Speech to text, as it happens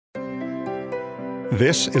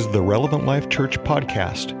This is the Relevant Life Church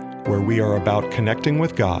podcast, where we are about connecting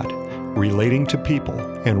with God, relating to people,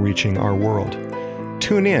 and reaching our world.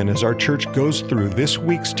 Tune in as our church goes through this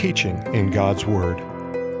week's teaching in God's Word.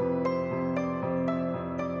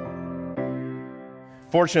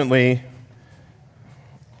 Fortunately,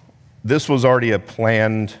 this was already a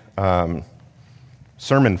planned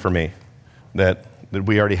sermon for me, that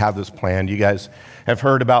we already have this planned. You guys have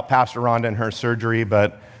heard about Pastor Rhonda and her surgery,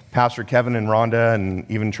 but Pastor Kevin and Rhonda and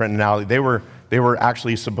even Trent and Allie, they were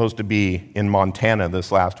actually supposed to be in Montana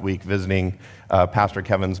this last week visiting Pastor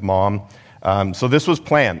Kevin's mom. So this was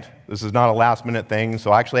planned. This is not a last-minute thing,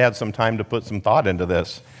 so I actually had some time to put some thought into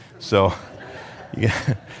this. So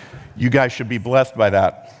you guys should be blessed by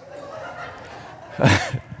that.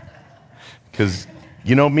 Because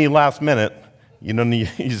you know me last minute, you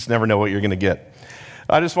just never know what you're going to get.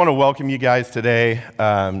 I just want to welcome you guys today,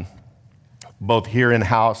 both here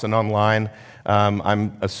in-house and online.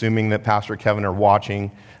 I'm assuming that Pastor Kevin are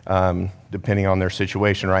watching, depending on their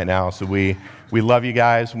situation right now. So we love you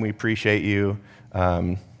guys, and we appreciate you,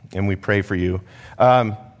 and we pray for you.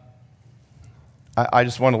 I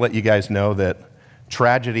just want to let you guys know that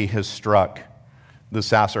tragedy has struck the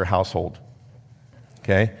Sasser household.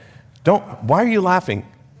 Okay? Why are you laughing?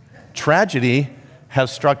 Tragedy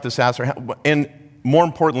has struck the Sasser, and more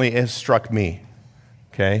importantly, it has struck me.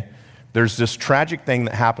 Okay? There's this tragic thing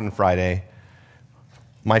that happened Friday.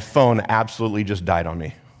 My phone absolutely just died on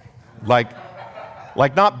me. Like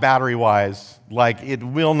not battery-wise, like it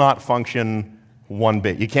will not function one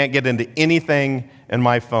bit. You can't get into anything in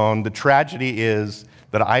my phone. The tragedy is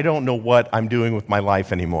that I don't know what I'm doing with my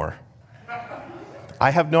life anymore.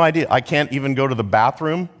 I have no idea. I can't even go to the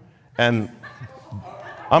bathroom, and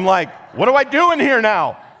I'm like, what do I do in here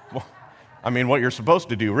now? Well, I mean, what you're supposed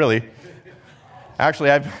to do, really.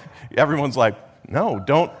 Actually, everyone's like, no,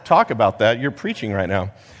 don't talk about that. You're preaching right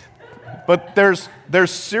now. But there's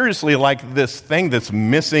seriously like this thing that's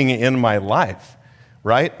missing in my life,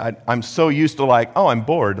 right? I'm so used to like, oh, I'm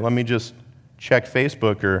bored. Let me just check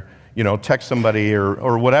Facebook or, text somebody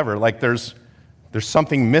or whatever. Like there's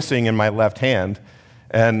something missing in my left hand.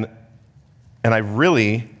 And I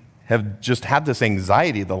really have just had this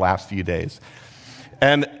anxiety the last few days.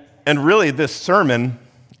 And really this sermon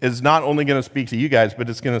is not only going to speak to you guys, but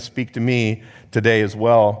it's going to speak to me today as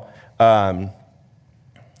well. The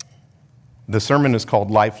sermon is called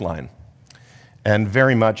Lifeline. And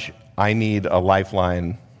very much I need a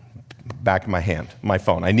lifeline back in my hand, my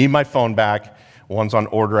phone. I need my phone back. One's on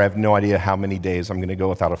order. I have no idea how many days I'm going to go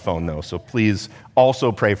without a phone, though. So please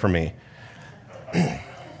also pray for me.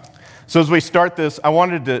 So as we start this, I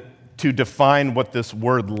wanted to define what this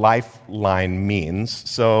word lifeline means.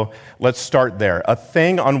 So let's start there. A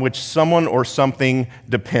thing on which someone or something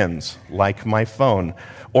depends, like my phone,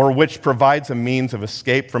 or which provides a means of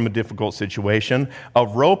escape from a difficult situation. A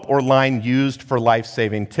rope or line used for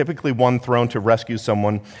life-saving, typically one thrown to rescue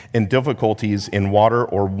someone in difficulties in water,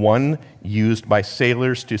 or one used by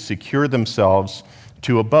sailors to secure themselves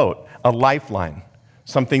to a boat. A lifeline,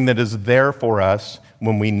 something that is there for us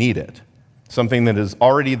when we need it. Something that is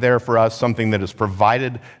already there for us, something that is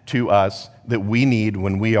provided to us that we need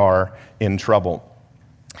when we are in trouble.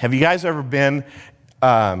 Have you guys ever been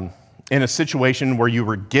in a situation where you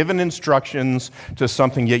were given instructions to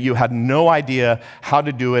something, yet you had no idea how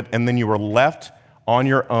to do it, and then you were left on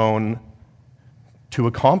your own to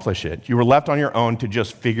accomplish it? You were left on your own to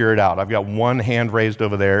just figure it out. I've got one hand raised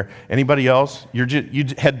over there. Anybody else? You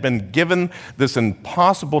had been given this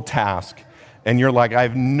impossible task, and you're like, I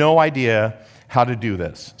have no idea how to do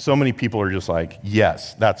this. So many people are just like,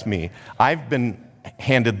 yes, that's me. I've been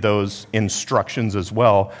handed those instructions as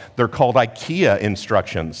well. They're called IKEA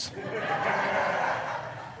instructions.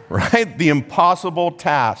 Right? The impossible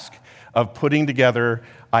task of putting together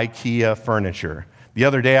IKEA furniture. The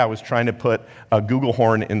other day I was trying to put a Google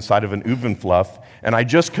horn inside of an Uvenfluff, and I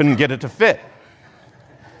just couldn't get it to fit.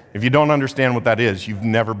 If you don't understand what that is, you've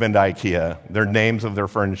never been to IKEA. Their names of their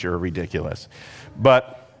furniture are ridiculous.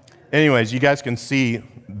 But anyways, you guys can see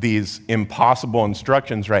these impossible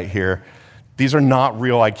instructions right here. These are not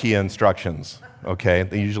real IKEA instructions, okay?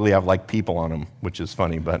 They usually have like people on them, which is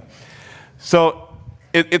funny. But so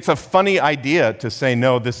it's a funny idea to say,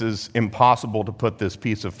 no, this is impossible to put this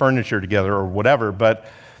piece of furniture together or whatever, but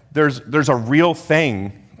there's a real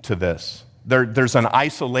thing to this. There's an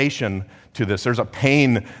isolation to this. There's a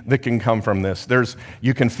pain that can come from this.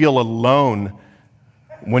 You can feel alone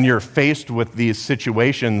when you're faced with these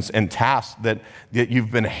situations and tasks that you've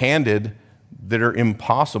been handed that are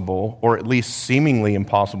impossible, or at least seemingly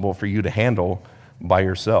impossible for you to handle by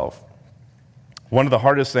yourself. One of the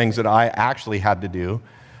hardest things that I actually had to do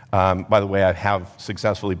By the way, I have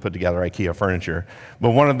successfully put together IKEA furniture.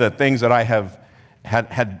 But one of the things that I have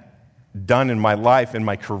had done in my life, in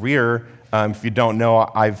my career, if you don't know,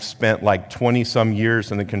 I've spent like 20-some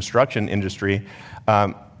years in the construction industry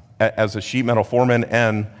as a sheet metal foreman,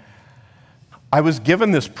 and I was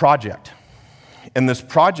given this project. And this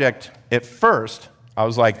project, at first, I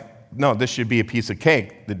was like, no, this should be a piece of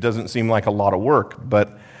cake. That doesn't seem like a lot of work.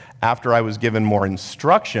 But after I was given more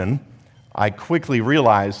instruction, I quickly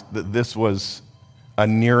realized that this was a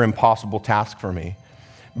near impossible task for me,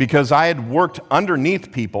 because I had worked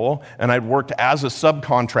underneath people and I'd worked as a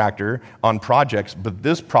subcontractor on projects, but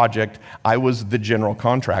this project, I was the general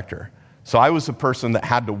contractor. So I was the person that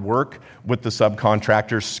had to work with the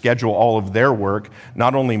subcontractors, schedule all of their work,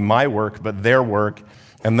 not only my work, but their work,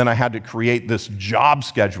 and then I had to create this job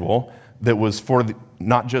schedule that was for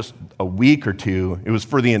not just a week or two, it was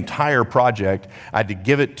for the entire project. I had to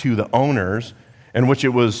give it to the owners, in which it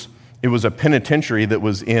was a penitentiary that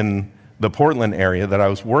was in the Portland area that I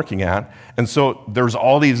was working at. And so there's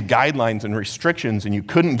all these guidelines and restrictions, and you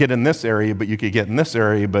couldn't get in this area, but you could get in this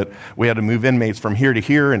area, but we had to move inmates from here to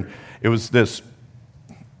here, and it was this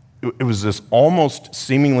almost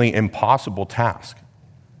seemingly impossible task.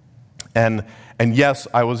 And yes,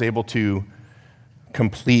 I was able to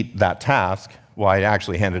complete that task. Well, I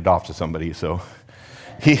actually handed it off to somebody, so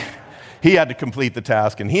he had to complete the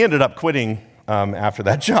task, and he ended up quitting after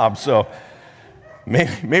that job. So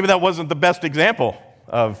maybe that wasn't the best example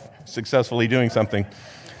of successfully doing something.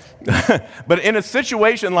 But in a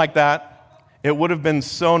situation like that, it would have been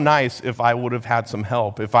so nice if I would have had some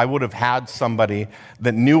help, if I would have had somebody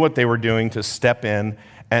that knew what they were doing to step in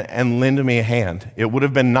and lend me a hand. It would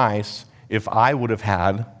have been nice if I would have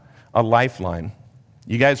had a lifeline.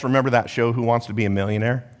 You guys remember that show, Who Wants to Be a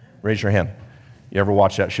Millionaire? Raise your hand. You ever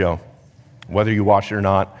watch that show? Whether you watch it or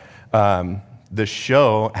not, the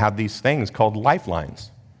show had these things called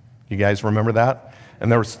lifelines. You guys remember that?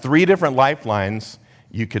 And there was 3 different lifelines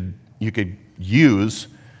you could use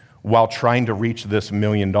while trying to reach this $1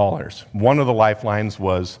 million. One of the lifelines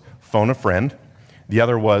was phone a friend. The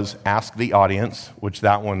other was ask the audience, which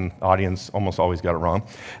that one, audience almost always got it wrong.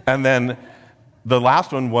 And then the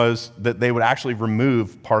last one was that they would actually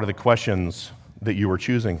remove part of the questions that you were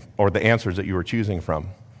choosing, or the answers that you were choosing from.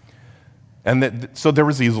 And so there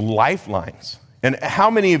was these lifelines. And how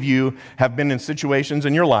many of you have been in situations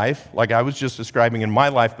in your life, like I was just describing in my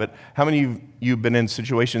life, but how many of you have been in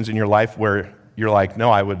situations in your life where you're like, no,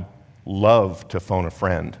 I would love to phone a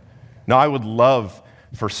friend. No, I would love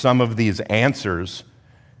for some of these answers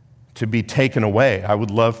to be taken away. I would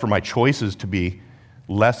love for my choices to be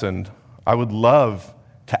lessened. I would love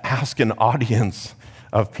to ask an audience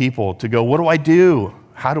of people to go, what do I do?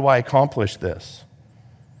 How do I accomplish this?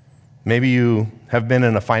 Maybe you have been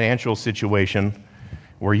in a financial situation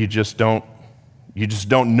where you just don't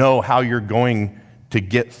know how you're going to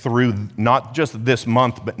get through not just this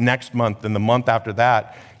month, but next month and the month after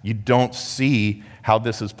that. You don't see how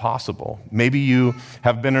this is possible. Maybe you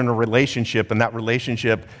have been in a relationship and that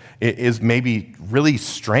relationship is maybe really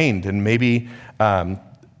strained, and maybe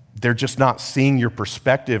they're just not seeing your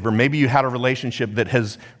perspective. Or maybe you had a relationship that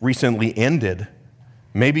has recently ended.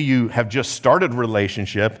 Maybe you have just started a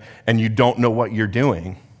relationship and you don't know what you're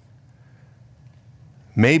doing.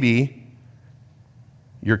 Maybe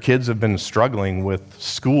your kids have been struggling with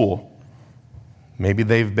school. Maybe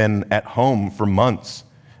they've been at home for months,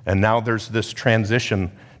 and now there's this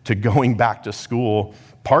transition to going back to school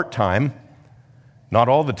part-time, not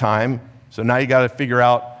all the time. So now you got to figure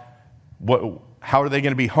out how are they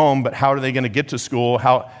going to be home, but how are they going to get to school?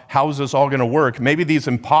 How is this all going to work? Maybe these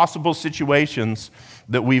impossible situations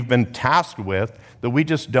that we've been tasked with that we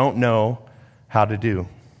just don't know how to do.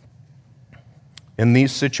 In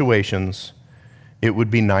these situations, it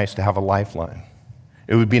would be nice to have a lifeline.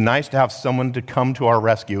 It would be nice to have someone to come to our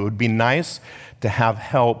rescue. It would be nice to have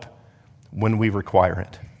help when we require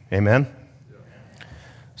it. Amen?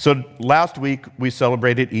 So last week, we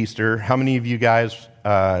celebrated Easter. How many of you guys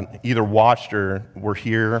either watched or were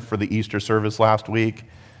here for the Easter service last week?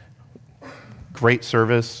 Great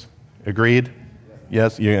service. Agreed?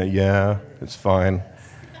 Yes? Yeah, it's fine.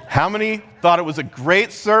 How many thought it was a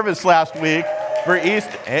great service last week for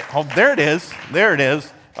Easter? Oh, there it is. There it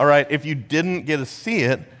is. All right, if you didn't get to see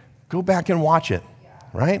it, go back and watch it,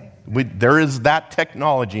 right? There is that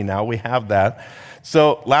technology now. We have that.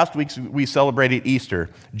 So last week we celebrated Easter.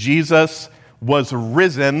 Jesus was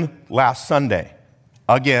risen last Sunday.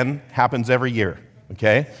 Again, happens every year,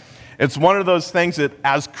 okay? It's one of those things that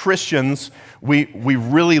as Christians, we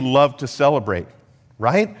really love to celebrate,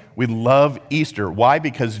 right? We love Easter. Why?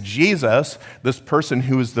 Because Jesus, this person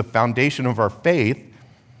who is the foundation of our faith,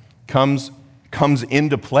 comes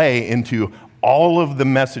into play into all of the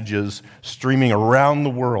messages streaming around the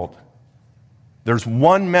world. There's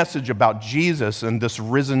one message about Jesus and this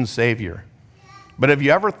risen Savior. But have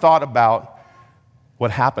you ever thought about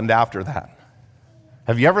what happened after that?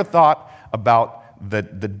 Have you ever thought about the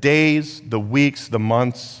days, the weeks, the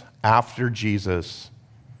months after Jesus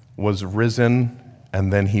was risen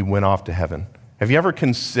and then he went off to heaven? Have you ever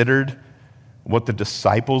considered what the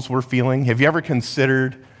disciples were feeling? Have you ever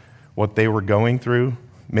considered what they were going through?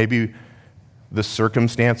 Maybe the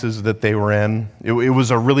circumstances that they were in. It was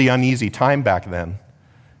a really uneasy time back then.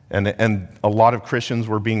 And a lot of Christians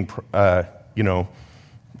were being,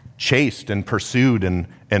 chased and pursued,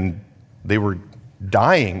 and they were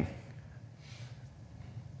dying.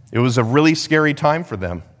 It was a really scary time for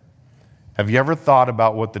them. Have you ever thought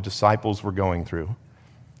about what the disciples were going through?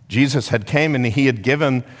 Jesus had came and he had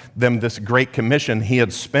given them this great commission. He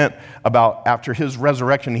had spent after his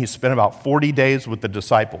resurrection, he spent about 40 days with the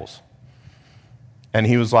disciples. And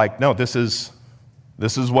he was like, no, this is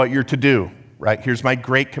what you're to do, right? Here's my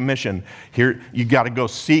great commission. Here, you got to go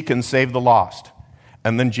seek and save the lost.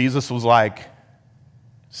 And then Jesus was like,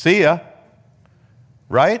 see ya,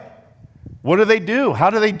 right? What do they do? How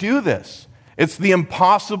do they do this? It's the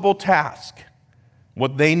impossible task.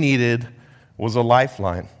 What they needed was a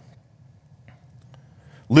lifeline.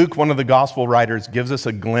 Luke, one of the gospel writers, gives us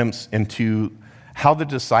a glimpse into how the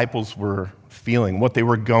disciples were feeling, what they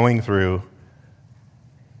were going through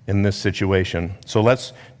in this situation. So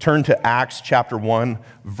let's turn to Acts chapter 1,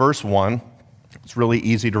 verse 1. It's really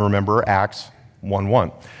easy to remember, Acts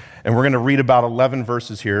 1:1. And we're going to read about 11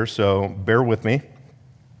 verses here, so bear with me.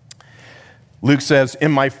 Luke says,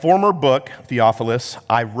 "In my former book, Theophilus,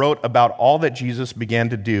 I wrote about all that Jesus began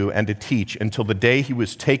to do and to teach until the day he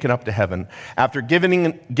was taken up to heaven, after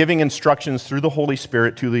giving instructions through the Holy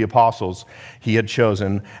Spirit to the apostles he had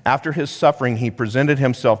chosen. After his suffering, he presented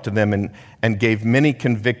himself to them and gave many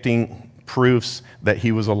convicting proofs that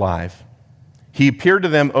he was alive. He appeared to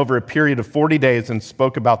them over a period of 40 days and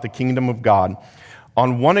spoke about the kingdom of God.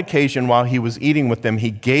 On one occasion, while he was eating with them,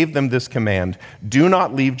 he gave them this command: 'Do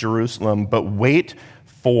not leave Jerusalem, but wait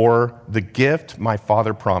for the gift my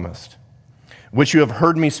Father promised, which you have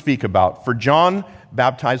heard me speak about. For John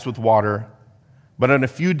baptized with water, but in a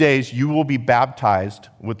few days you will be baptized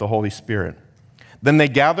with the Holy Spirit.' Then they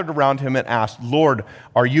gathered around him and asked, 'Lord,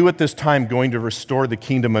 are you at this time going to restore the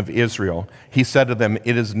kingdom of Israel?' He said to them,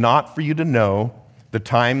 'It is not for you to know the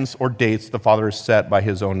times or dates the Father has set by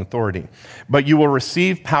his own authority, but you will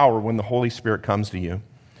receive power when the Holy Spirit comes to you.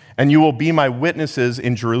 And you will be my witnesses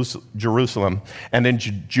in Jerusalem and in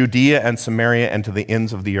Judea and Samaria and to the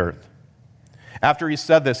ends of the earth.' After he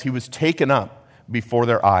said this, he was taken up before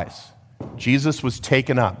their eyes." Jesus was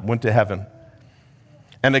taken up, went to heaven,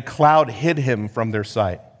 and a cloud hid him from their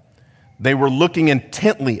sight. They were looking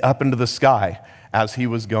intently up into the sky as he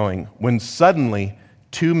was going, when suddenly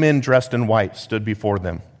 2 men dressed in white stood before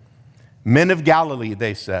them. "Men of Galilee,"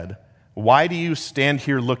 they said, "why do you stand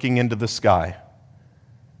here looking into the sky?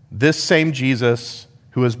 This same Jesus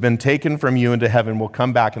who has been taken from you into heaven will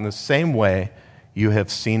come back in the same way you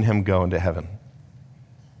have seen him go into heaven."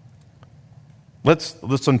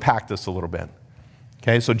 Let's unpack this a little bit.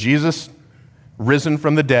 Okay, so Jesus, risen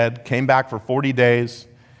from the dead, came back for 40 days.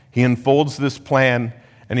 He unfolds this plan,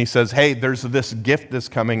 and he says, hey, there's this gift that's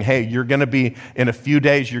coming. Hey, you're going to be, in a few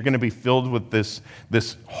days, you're going to be filled with this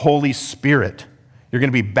Holy Spirit. You're going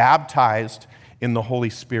to be baptized in the Holy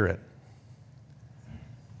Spirit.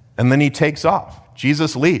 And then he takes off.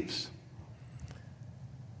 Jesus leaves.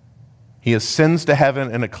 He ascends to heaven,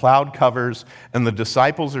 and a cloud covers, and the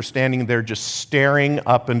disciples are standing there just staring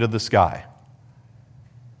up into the sky.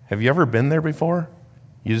 Have you ever been there before?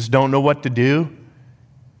 You just don't know what to do.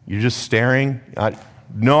 You're just staring.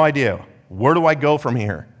 No idea. Where do I go from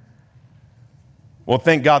here? Well,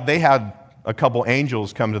 thank God they had a couple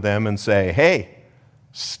angels come to them and say, hey,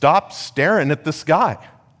 stop staring at the sky.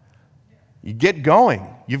 You get going.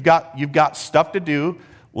 You've got stuff to do.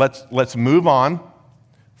 Let's move on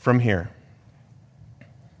from here.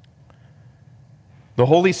 The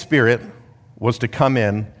Holy Spirit was to come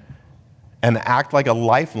in and act like a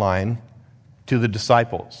lifeline to the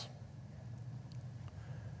disciples.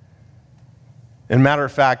 As a matter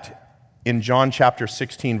of fact, in John chapter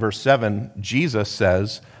 16, verse 7, Jesus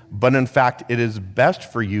says, "But in fact, it is best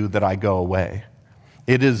for you that I go away.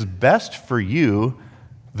 It is best for you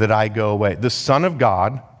that I go away." The Son of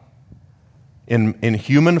God, in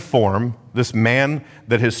human form, this man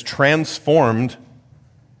that has transformed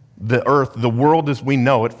the earth, the world as we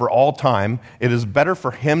know it for all time, it is better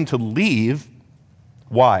for him to leave.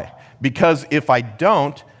 Why? Because if I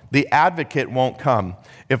don't, The advocate won't come.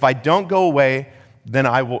 If I do go away, then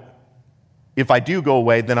I will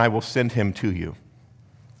send him to you.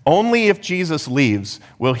 Only if Jesus leaves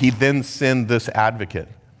will he then send this advocate.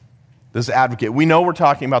 This advocate. We know we're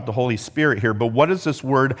talking about the Holy Spirit here, but what does this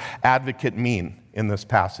word advocate mean in this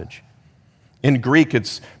passage? In Greek,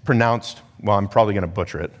 it's pronounced, well, I'm probably going to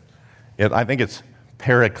butcher it. I think it's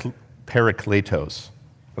parakletos.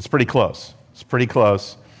 That's pretty close. It's pretty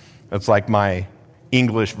close. It's like my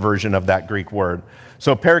English version of that Greek word.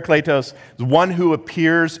 So parakletos is one who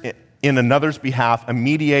appears in another's behalf, a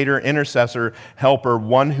mediator, intercessor, helper,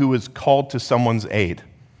 one who is called to someone's aid.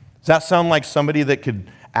 Does that sound like somebody that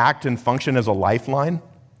could act and function as a lifeline?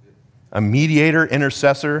 A mediator,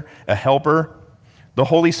 intercessor, a helper? The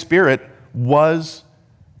Holy Spirit was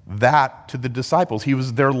that to the disciples. He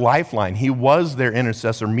was their lifeline. He was their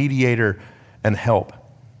intercessor, mediator, and help.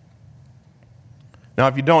 Now,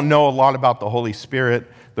 if you don't know a lot about the Holy Spirit,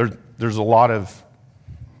 there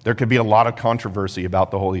could be a lot of controversy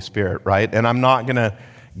about the Holy Spirit, right? And I'm not going to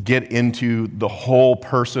get into the whole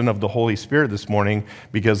person of the Holy Spirit this morning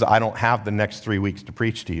because I don't have the next 3 weeks to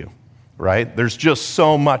preach to you, right? There's just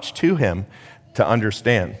so much to him to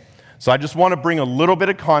understand. So I just want to bring a little bit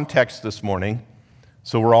of context this morning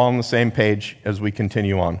so we're all on the same page as we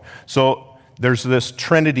continue on. So there's this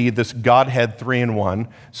Trinity, this Godhead 3 in 1.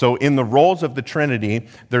 So in the roles of the Trinity,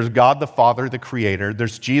 there's God the Father, the Creator.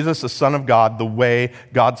 There's Jesus, the Son of God, the way,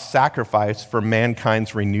 God's sacrifice for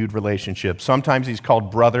mankind's renewed relationship. Sometimes he's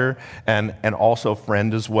called brother and also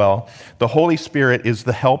friend as well. The Holy Spirit is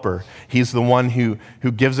the helper. He's the one who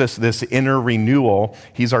gives us this inner renewal.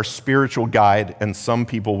 He's our spiritual guide, and some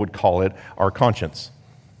people would call it our conscience.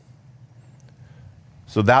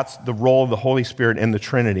 So that's the role of the Holy Spirit in the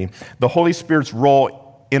Trinity. The Holy Spirit's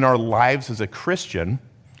role in our lives as a Christian,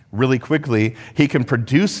 really quickly, he can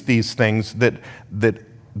produce these things that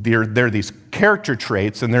they're these character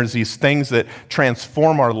traits, and there's these things that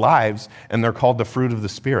transform our lives, and they're called the fruit of the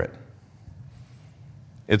Spirit.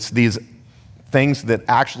 It's these things that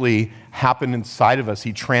actually happen inside of us.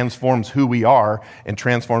 He transforms who we are and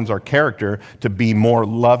transforms our character to be more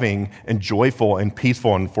loving and joyful and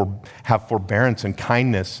peaceful and have forbearance and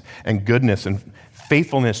kindness and goodness and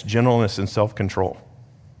faithfulness, gentleness, and self-control.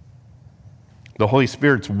 The Holy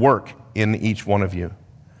Spirit's work in each one of you.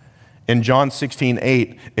 In John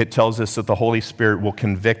 16:8, it tells us that the Holy Spirit will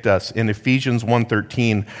convict us. In Ephesians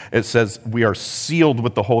 1:13, it says we are sealed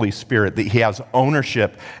with the Holy Spirit, that he has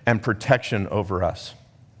ownership and protection over us.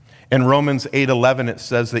 In Romans 8:11, it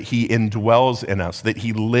says that he indwells in us, that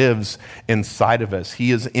he lives inside of us.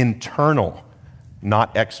 He is internal,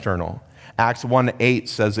 not external. Acts 1:8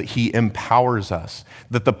 says that he empowers us,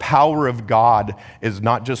 that the power of God is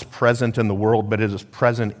not just present in the world, but it is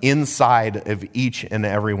present inside of each and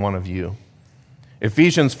every one of you.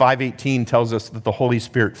 Ephesians 5:18 tells us that the Holy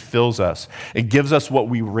Spirit fills us. It gives us what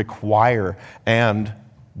we require and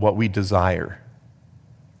what we desire.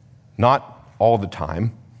 Not all the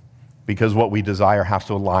time, because what we desire has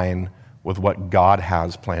to align with what God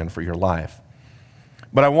has planned for your life.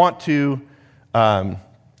 But I want to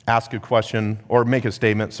ask a question or make a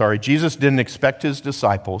statement. Jesus didn't expect his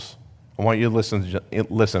disciples. I want you to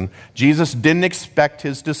listen. Jesus didn't expect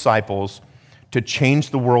his disciples to change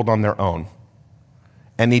the world on their own.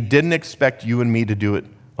 And he didn't expect you and me to do it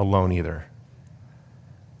alone either.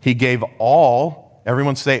 He gave all,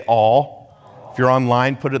 everyone say all. If you're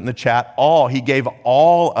online, put it in the chat. All. He gave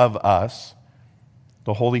all of us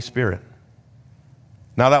the Holy Spirit.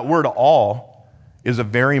 Now that word all is a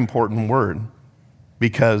very important word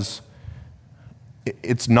because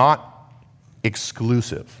it's not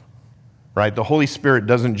exclusive, right? The Holy Spirit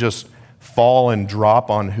doesn't just fall and drop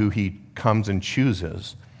on who he comes and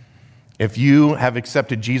chooses. If you have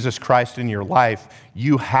accepted Jesus Christ in your life,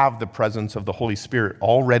 you have the presence of the Holy Spirit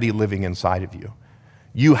already living inside of you.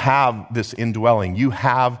 You have this indwelling. You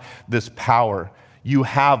have this power. You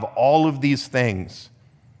have all of these things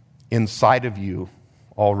inside of you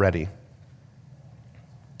already.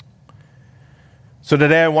 So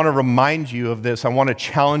today I want to remind you of this. I want to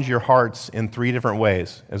challenge your hearts in 3 different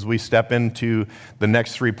ways. As we step into the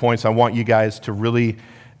next 3 points, I want you guys to really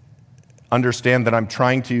understand that I'm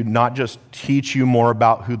trying to not just teach you more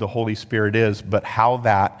about who the Holy Spirit is, but how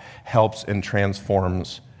that helps and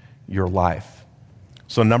transforms your life.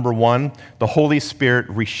 So number 1, the Holy Spirit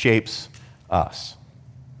reshapes us.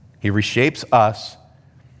 He reshapes us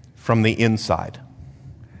from the inside.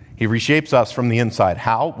 He reshapes us from the inside.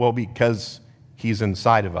 How? Well, because he's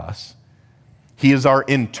inside of us. He is our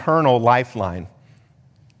internal lifeline.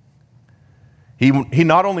 He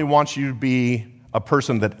not only wants you to be a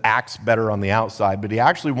person that acts better on the outside, but he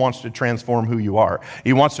actually wants to transform who you are.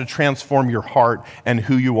 He wants to transform your heart and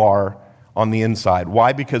who you are on the inside.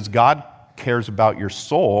 Why? Because God cares about your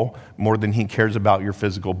soul more than he cares about your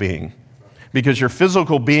physical being. Because your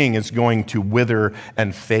physical being is going to wither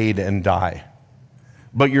and fade and die.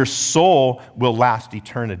 But your soul will last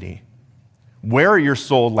eternity. Where your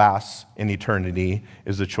soul lasts in eternity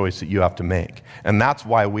is a choice that you have to make. And that's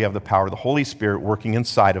why we have the power of the Holy Spirit working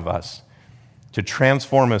inside of us to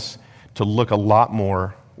transform us to look a lot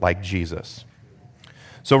more like Jesus.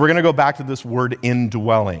 So we're going to go back to this word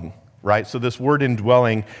indwelling, right? So this word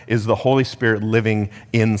indwelling is the Holy Spirit living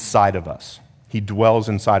inside of us. He dwells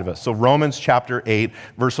inside of us. So Romans chapter 8,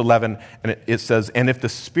 verse 11, and it says, "And if the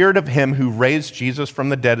spirit of him who raised Jesus from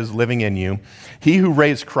the dead is living in you, he who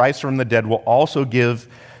raised Christ from the dead will also give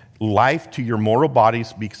life to your mortal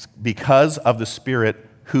bodies because of the Spirit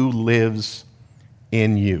who lives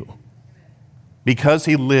in you." Because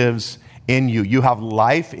he lives in you. You have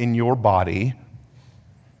life in your body.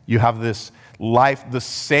 You have this life, the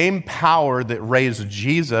same power that raised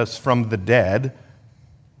Jesus from the dead,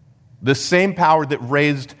 the same power that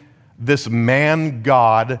raised this man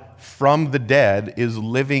God from the dead is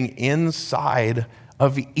living inside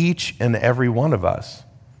of each and every one of us.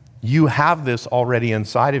 You have this already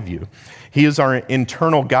inside of you. He is our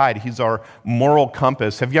internal guide. He's our moral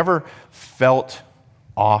compass. Have you ever felt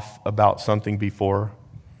off about something before?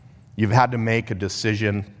 You've had to make a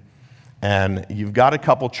decision and you've got a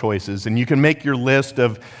couple choices, and you can make your list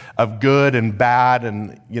of good and bad,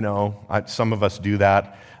 and some of us do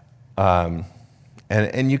that.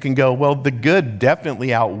 And you can go, well, the good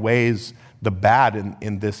definitely outweighs the bad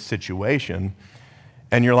in this situation.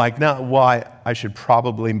 And you're like, no, well, I should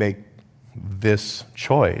probably make this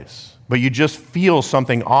choice. But you just feel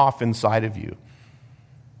something off inside of you.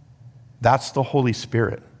 That's the Holy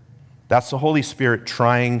Spirit. That's the Holy Spirit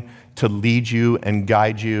trying to lead you and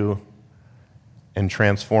guide you and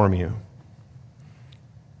transform you.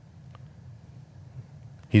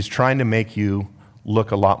 He's trying to make you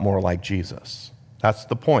look a lot more like Jesus. That's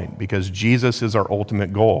the point, because Jesus is our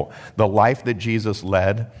ultimate goal. The life that Jesus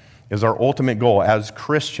led is our ultimate goal. As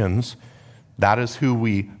Christians, that is who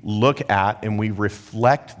we look at, and we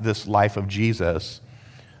reflect this life of Jesus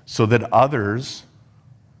so that others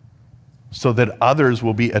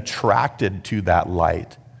will be attracted to that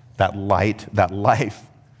light, that life.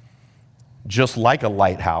 Just like a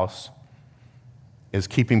lighthouse is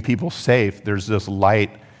keeping people safe, there's this light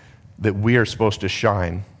that we are supposed to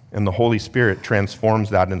shine, and the Holy Spirit transforms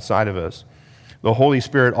that inside of us. The Holy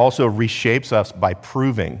Spirit also reshapes us by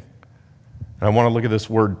proving. And I want to look at this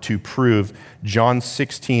word, to prove. John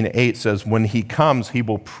 16:8 says, "When he comes, he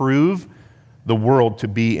will prove the world to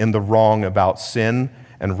be in the wrong about sin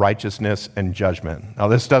and righteousness and judgment." Now,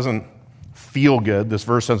 this doesn't feel good. This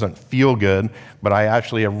verse doesn't feel good, but I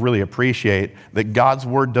actually really appreciate that God's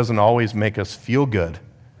word doesn't always make us feel good,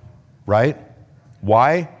 right?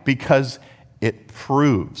 Why? Because it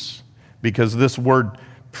proves. Because this word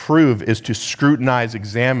prove is to scrutinize,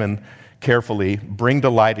 examine carefully, bring to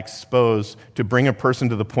light, expose, to bring a person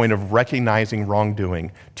to the point of recognizing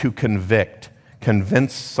wrongdoing, to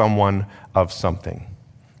convince someone of something.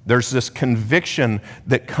 There's this conviction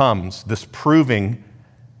that comes. This proving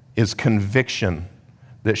is conviction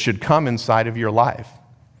that should come inside of your life.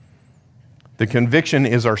 The conviction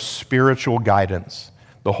is our spiritual guidance,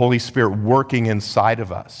 the Holy Spirit working inside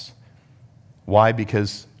of us. Why?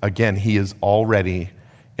 Because, again, he is already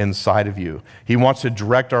inside of you. He wants to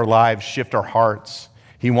direct our lives, shift our hearts.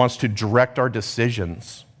 He wants to direct our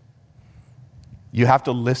decisions. You have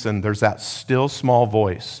to listen. There's that still small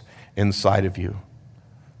voice inside of you.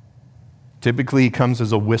 Typically, he comes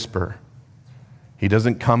as a whisper. He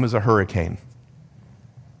doesn't come as a hurricane.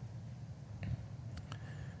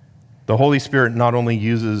 The Holy Spirit not only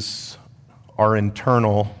uses our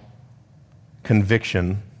internal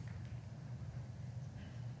conviction,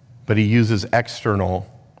 but he uses external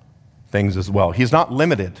things as well. He's not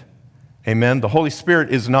limited. Amen? The Holy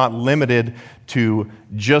Spirit is not limited to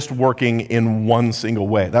just working in one single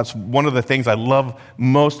way. That's one of the things I love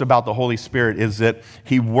most about the Holy Spirit, is that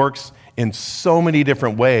he works in so many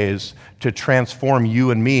different ways to transform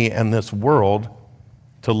you and me and this world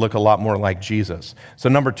to look a lot more like Jesus. So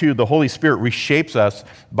number 2, the Holy Spirit reshapes us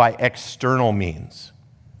by external means.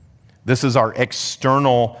 This is our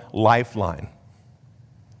external lifeline.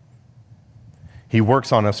 He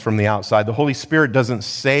works on us from the outside. The Holy Spirit doesn't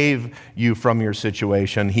save you from your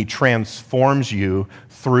situation. He transforms you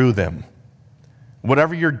through them.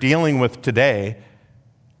 Whatever you're dealing with today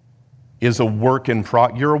is you're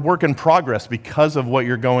a work in progress because of what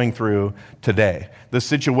you're going through today. The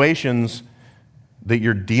situations that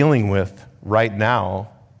you're dealing with right now,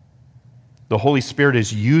 the Holy Spirit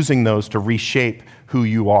is using those to reshape who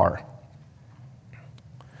you are.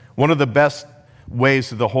 One of the best ways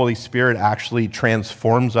that the Holy Spirit actually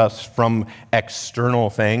transforms us from external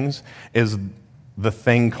things is the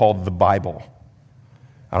thing called the Bible.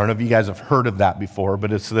 I don't know if you guys have heard of that before,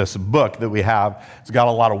 but it's this book that we have. It's got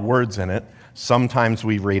a lot of words in it. Sometimes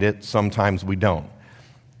we read it, sometimes we don't.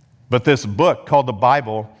 But this book called the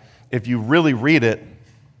Bible, if you really read it,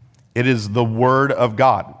 it is the Word of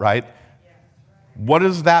God, right? What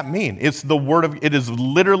does that mean? It's the Word of, it is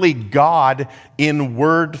literally God in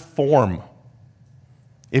word form.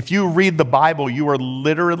 If you read the Bible, you are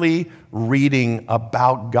literally reading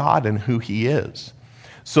about God and who He is.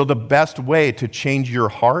 So the best way to change your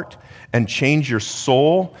heart and change your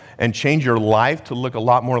soul and change your life to look a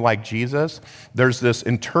lot more like Jesus, there's this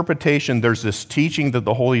interpretation, there's this teaching that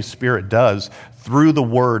the Holy Spirit does through the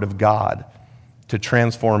Word of God to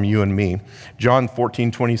transform you and me. John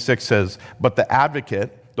 14:26 says, "But the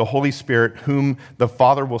Advocate, the Holy Spirit, whom the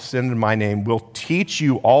Father will send in my name, will teach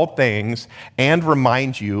you all things and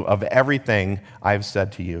remind you of everything I have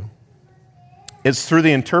said to you." It's through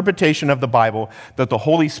the interpretation of the Bible that the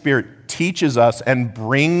Holy Spirit teaches us and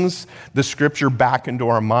brings the Scripture back into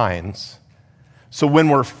our minds. So when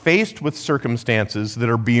we're faced with circumstances that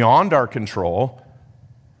are beyond our control,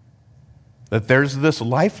 that there's this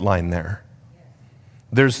lifeline there.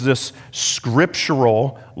 There's this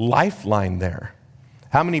scriptural lifeline there.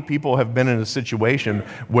 How many people have been in a situation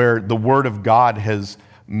where the Word of God has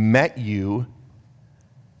met you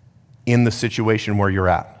in the situation where you're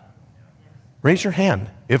at? Raise your hand.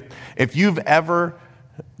 If you've ever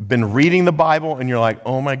been reading the Bible and you're like,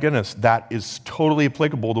 oh my goodness, that is totally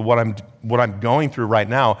applicable to what I'm going through right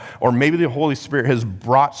now, or maybe the Holy Spirit has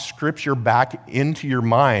brought Scripture back into your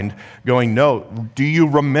mind going, no, do you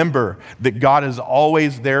remember that God is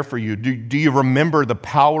always there for you? Do you remember the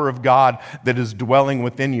power of God that is dwelling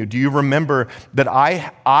within you? Do you remember that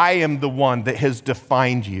I am the one that has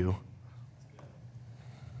defined you?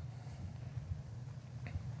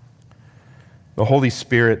 The Holy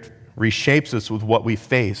Spirit reshapes us with what we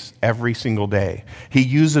face every single day. He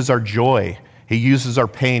uses our joy. He uses our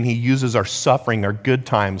pain. He uses our suffering, our good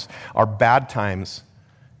times, our bad times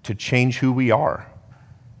to change who we are.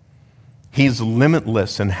 He's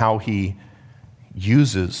limitless in how He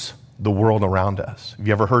uses the world around us. Have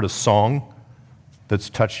you ever heard a song that's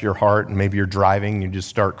touched your heart and maybe you're driving and you just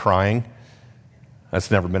start crying? That's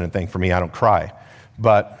never been a thing for me. I don't cry.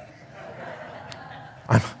 But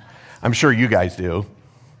I'm sure you guys do.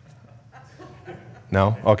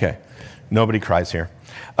 No? Okay. Nobody cries here.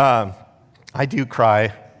 I do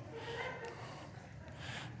cry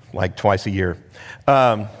like twice a year.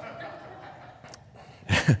 I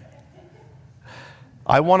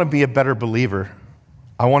want to be a better believer.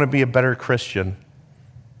 I want to be a better Christian.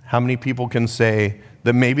 How many people can say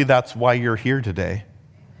that maybe that's why you're here today?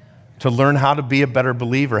 To learn how to be a better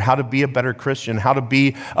believer, how to be a better Christian, how to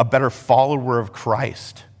be a better follower of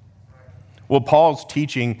Christ. Well, Paul's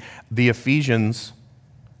teaching the Ephesians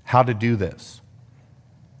how to do this.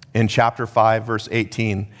 In chapter 5, verse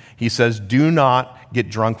 18, he says, do not get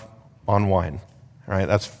drunk on wine. All right,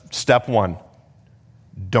 that's step one.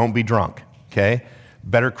 Don't be drunk, okay?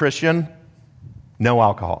 Better Christian, no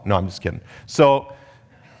alcohol. No, I'm just kidding. So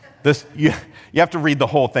this you have to read the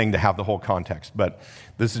whole thing to have the whole context, but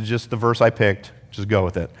this is just the verse I picked. Just go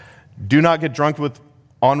with it. Do not get drunk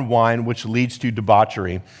on wine, which leads to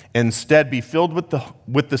debauchery. Instead, be filled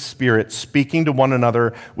with the Spirit, speaking to one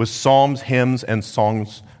another with psalms, hymns, and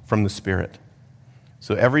songs from the Spirit.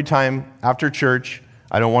 So every time after church,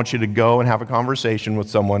 I don't want you to go and have a conversation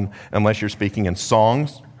with someone unless you're speaking in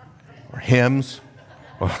songs or hymns,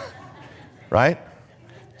 right?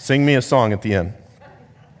 Sing me a song at the end.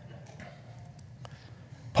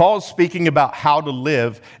 Paul's speaking about how to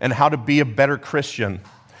live and how to be a better Christian.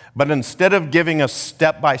 But instead of giving a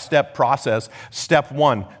step-by-step process, step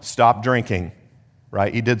one, stop drinking,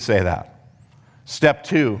 right? He did say that. Step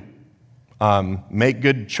two, make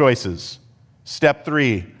good choices. Step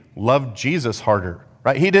three, love Jesus harder,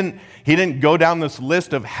 right? He didn't go down this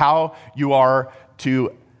list of how you are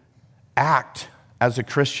to act as a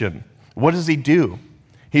Christian. What does he do?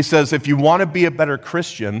 He says, if you want to be a better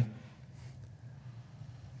Christian,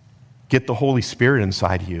 get the Holy Spirit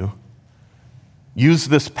inside you. Use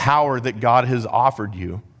this power that God has offered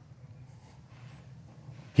you.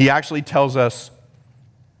 He actually tells us,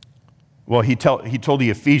 well, he told the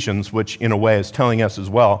Ephesians, which in a way is telling us as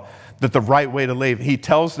well, that the right way to live, he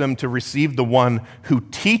tells them to receive the one who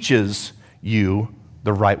teaches you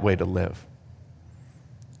the right way to live.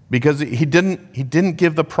 Because he didn't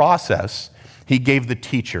give the process. He gave the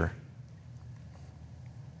teacher.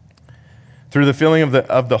 Through the filling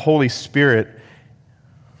of the Holy Spirit,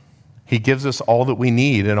 He gives us all that we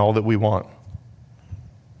need and all that we want.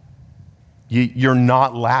 You're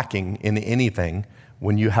not lacking in anything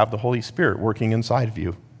when you have the Holy Spirit working inside of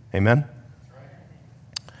you. Amen?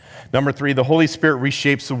 Number 3, the Holy Spirit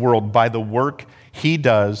reshapes the world by the work He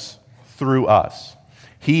does through us.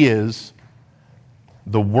 He is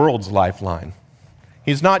the world's lifeline.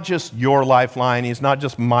 He's not just your lifeline. He's not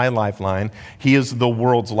just my lifeline. He is the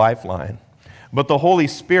world's lifeline. But the Holy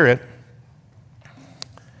Spirit,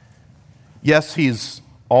 yes, He's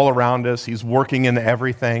all around us. He's working in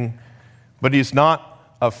everything. But He's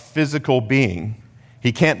not a physical being.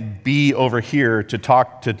 He can't be over here to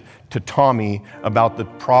talk to Tommy about the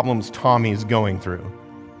problems Tommy's going through.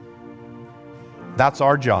 That's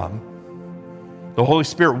our job. The Holy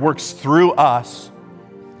Spirit works through us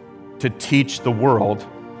to teach the world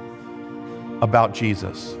about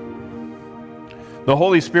Jesus. The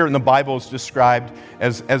Holy Spirit in the Bible is described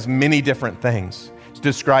as many different things. It's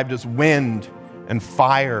described as wind and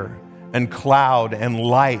fire and cloud and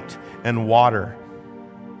light and water.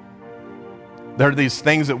 There are these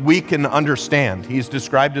things that we can understand. He's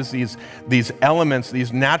described as these elements,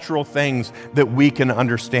 these natural things that we can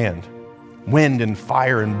understand. Wind and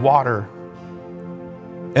fire and water.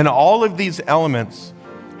 And all of these elements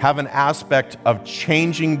have an aspect of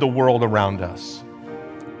changing the world around us.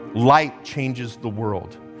 Light changes the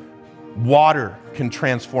world. Water can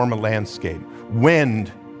transform a landscape.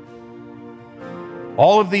 Wind.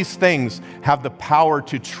 All of these things have the power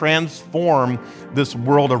to transform this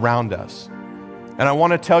world around us. And I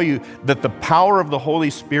want to tell you that the power of the Holy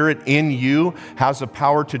Spirit in you has the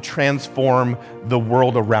power to transform the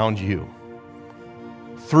world around you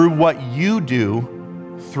through what you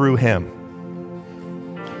do through Him.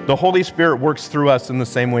 The Holy Spirit works through us in the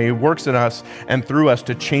same way. He works in us and through us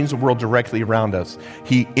to change the world directly around us.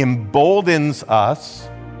 He emboldens us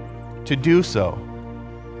to do so.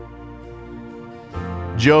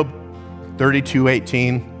 Job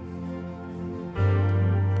 32:18.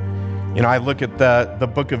 You know, I look at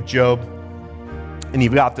the book of Job, and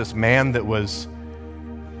you've got this man that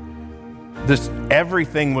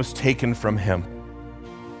everything was taken from him.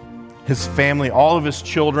 His family, all of his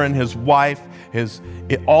children, his wife,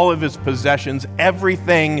 all of his possessions,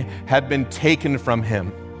 everything had been taken from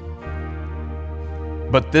him.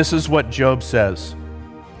 But this is what Job says: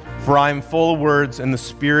 "For I am full of words, and the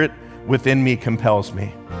Spirit within me compels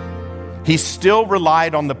me." He still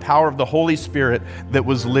relied on the power of the Holy Spirit that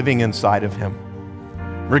was living inside of him.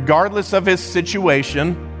 Regardless of his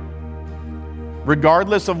situation,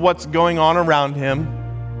 regardless of what's going on around him,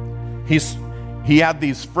 he had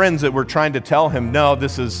these friends that were trying to tell him, "No,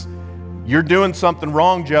 you're doing something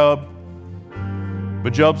wrong, Job."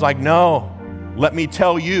 But Job's like, "No, let me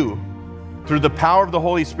tell you, through the power of the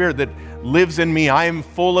Holy Spirit that lives in me, I am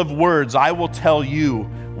full of words. I will tell you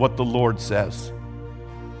what the Lord says."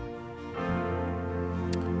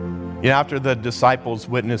 You know, after the disciples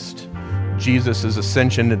witnessed Jesus'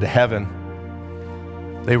 ascension into heaven,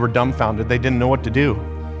 they were dumbfounded. They didn't know what to do.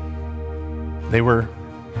 They were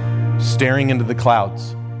staring into the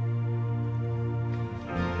clouds.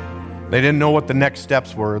 They didn't know what the next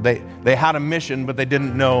steps were. They had a mission, but they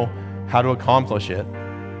didn't know how to accomplish it.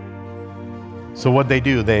 So what'd they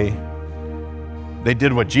do? They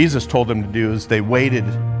did what Jesus told them to do, is they waited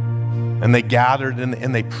and they gathered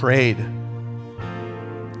and they prayed.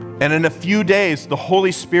 And in a few days, the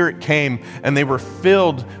Holy Spirit came and they were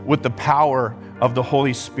filled with the power of the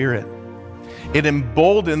Holy Spirit. It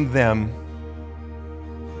emboldened them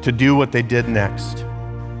to do what they did next.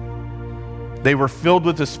 They were filled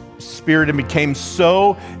with the Spirit and became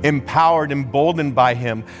so empowered, emboldened by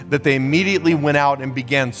Him, that they immediately went out and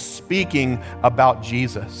began speaking about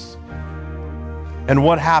Jesus. And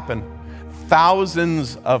what happened?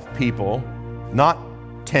 Thousands of people, not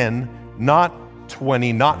 10, not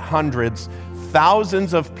 20, not hundreds,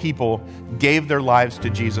 thousands of people gave their lives to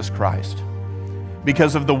Jesus Christ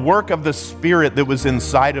because of the work of the Spirit that was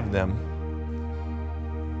inside of them.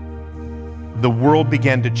 The world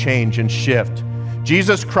began to change and shift.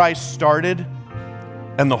 Jesus Christ started,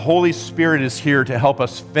 and the Holy Spirit is here to help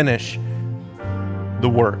us finish the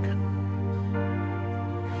work.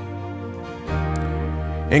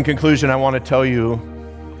 In conclusion, I want to tell you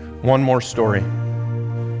one more story.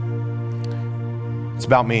 It's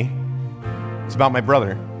about me. It's about my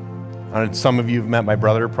brother. Some of you have met my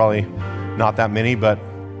brother, probably not that many, but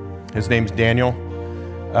his name's Daniel.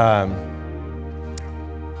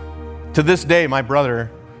 To this day, my brother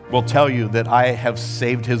will tell you that I have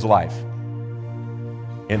saved his life.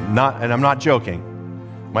 And I'm not joking.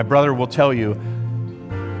 My brother will tell you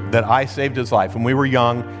that I saved his life. When we were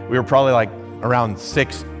young, we were probably like around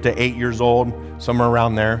 6 to 8 years old, somewhere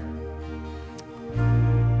around there.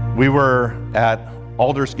 We were at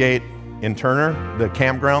Aldersgate in Turner, the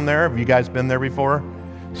campground there. Have you guys been there before?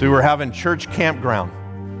 So we were having church campground.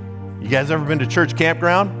 You guys ever been to church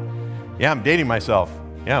campground? Yeah, I'm dating myself.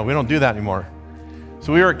 Yeah, we don't do that anymore.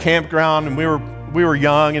 So we were at campground, and we were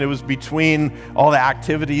young, and it was between all the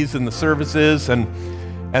activities and the services, and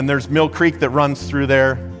there's Mill Creek that runs through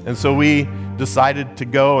there. And so we decided to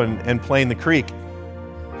go and play in the creek.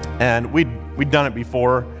 And we'd done it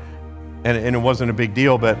before, and it wasn't a big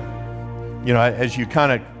deal, but you know, as you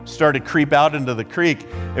kind of started to creep out into the creek,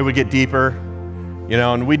 it would get deeper, you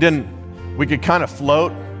know, and we could kind of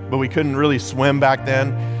float, but we couldn't really swim back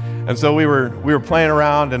then. And so we were playing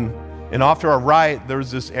around, and off to our right, there was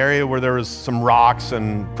this area where there was some rocks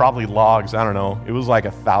and probably logs. I don't know. It was like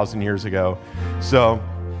 1,000 years ago. So,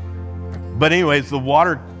 but anyways, the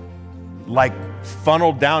water like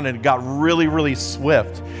funneled down, and it got really, really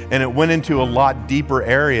swift, and it went into a lot deeper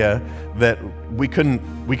area that we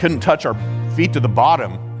couldn't touch our feet to the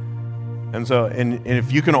bottom. And so, and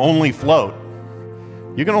if you can only float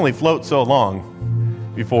so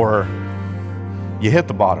long before you hit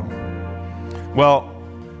the bottom. Well,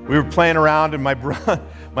 we were playing around, and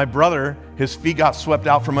my brother, his feet got swept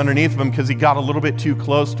out from underneath him because he got a little bit too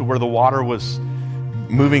close to where the water was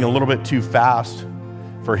moving a little bit too fast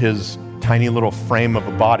for his tiny little frame of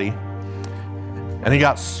a body. And he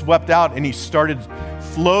got swept out, and he started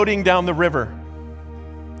floating down the river.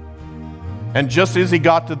 And just as he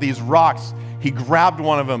got to these rocks, he grabbed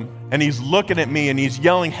one of them, and he's looking at me, and he's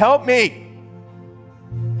yelling, "Help me!"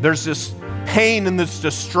 There's this pain and this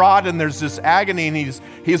distraught, and there's this agony, and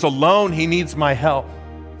he's alone. He needs my help.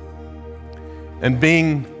 And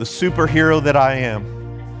being the superhero that I am,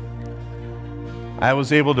 I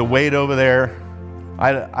was able to wade over there. I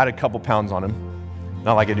had a couple pounds on him,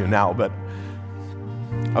 not like I do now, but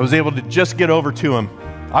I was able to just get over to him.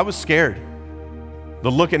 I was scared. The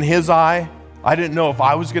look in his eye, I didn't know if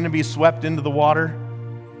I was going to be swept into the water.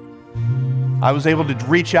 I was able to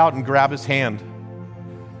reach out and grab his hand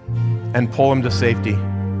and pull him to safety.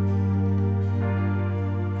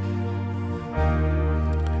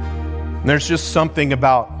 And there's just something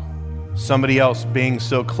about somebody else being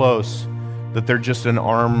so close that they're just an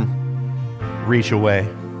arm reach away.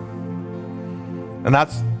 And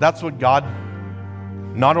that's what God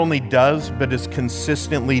not only does, but is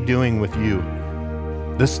consistently doing with you.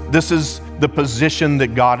 This is the position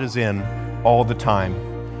that God is in all the time.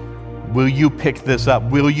 Will you pick this up?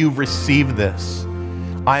 Will you receive this?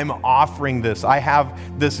 I'm offering this. I have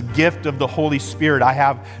this gift of the Holy Spirit. I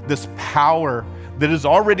have this power that is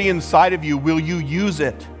already inside of you. Will you use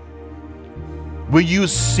it? Will you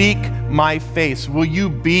seek my face? Will you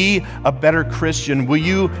be a better Christian? Will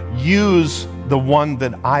you use the one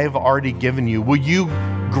that I've already given you? Will you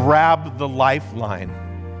grab the lifeline?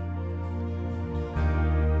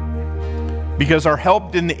 Because our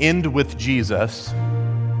help didn't end with Jesus.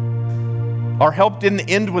 Our help didn't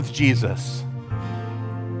end with Jesus.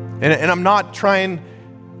 And I'm not trying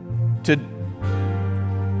to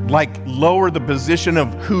lower the position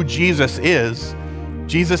of who Jesus is.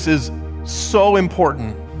 Jesus is so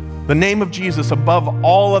important. The name of Jesus above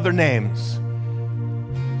all other names.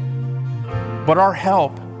 But our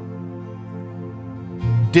help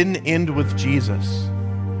didn't end with Jesus.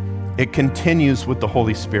 It continues with the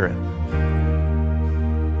Holy Spirit,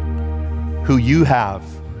 who you have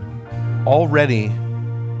already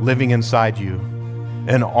living inside you,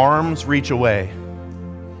 and arms reach away.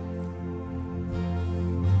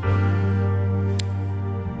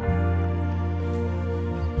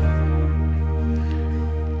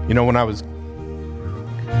 You know, when I was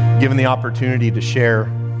given the opportunity to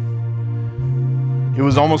share, it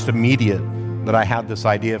was almost immediate that I had this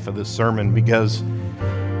idea for this sermon, because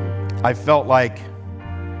I felt like,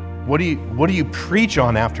 what do you preach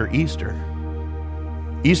on after Easter?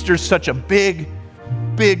 Easter's such a big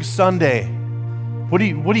Sunday. What do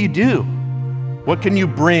you do? What can you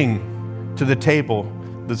bring to the table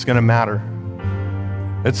that's going to matter?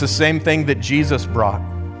 It's the same thing that Jesus brought.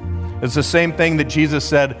 It's the same thing that Jesus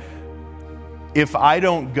said, if I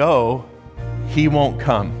don't go, he won't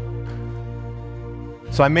come.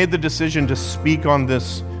 So I made the decision to speak on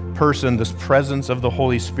this person, this presence of the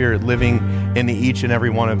Holy Spirit living in each and every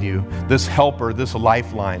one of you, this helper, this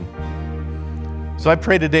lifeline. So I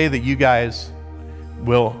pray today that you guys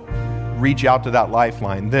will reach out to that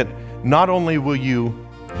lifeline, that not only will you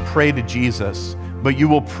pray to Jesus, but you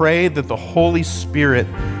will pray that the Holy Spirit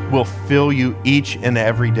will fill you each and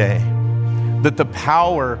every day. that the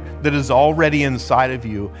power that is already inside of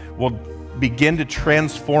you will begin to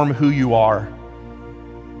transform who you are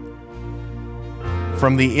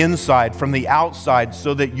from the inside, from the outside,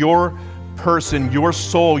 so that your person, your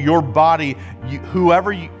soul, your body,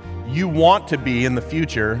 whoever you want to be in the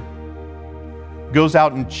future, goes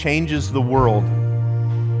out and changes the world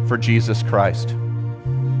for Jesus Christ.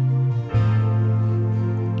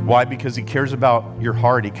 Why? Because he cares about your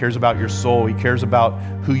heart. He cares about your soul. He cares about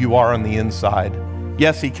who you are on the inside.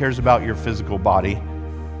 Yes, he cares about your physical body,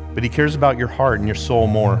 but he cares about your heart and your soul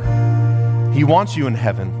more. He wants you in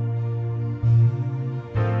heaven.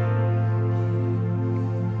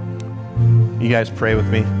 You guys pray with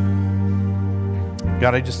me.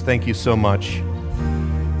 God, I just thank you so much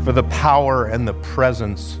for the power and the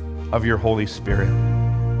presence of your Holy Spirit.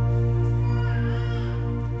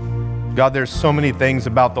 God, there's so many things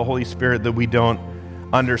about the Holy Spirit that we don't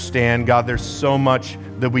understand. God, there's so much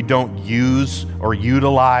that we don't use or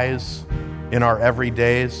utilize in our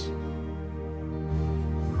everydays.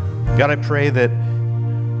 God, I pray that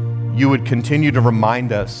you would continue to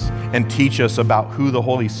remind us and teach us about who the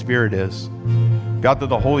Holy Spirit is. God, that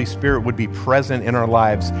the Holy Spirit would be present in our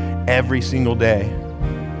lives every single day.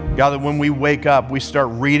 God, that when we wake up, we start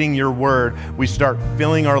reading your word, we start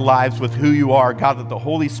filling our lives with who you are. God, that the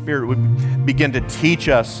Holy Spirit would begin to teach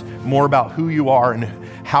us more about who you are and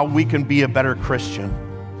how we can be a better Christian.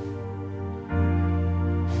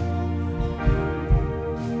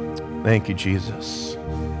 Thank you, Jesus.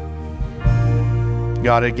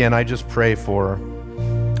 God, again, I just pray for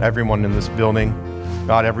everyone in this building.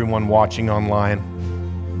 God, everyone watching online.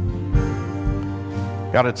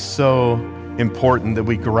 God, it's so important that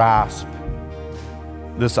we grasp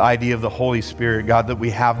this idea of the Holy Spirit, God, that we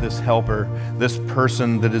have this helper, this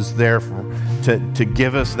person that is there to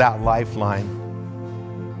give us that lifeline.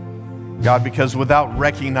 God, because without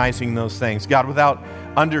recognizing those things, God, without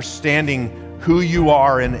understanding who you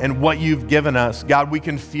are and what you've given us, God, we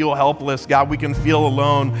can feel helpless. God, we can feel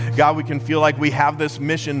alone. God, we can feel like we have this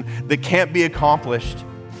mission that can't be accomplished.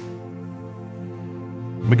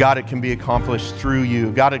 But God, it can be accomplished through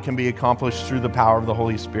you. God, it can be accomplished through the power of the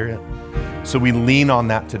Holy Spirit. So we lean on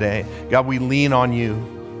that today. God, we lean on you.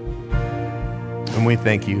 And we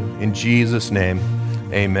thank you. In Jesus' name,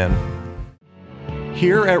 amen.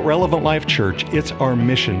 Here at Relevant Life Church, it's our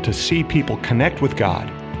mission to see people connect with God,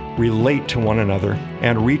 relate to one another,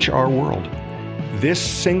 and reach our world. This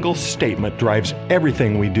single statement drives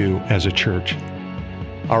everything we do as a church.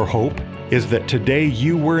 Our hope is that today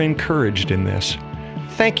you were encouraged in this.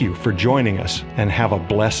 Thank you for joining us, and have a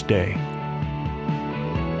blessed day.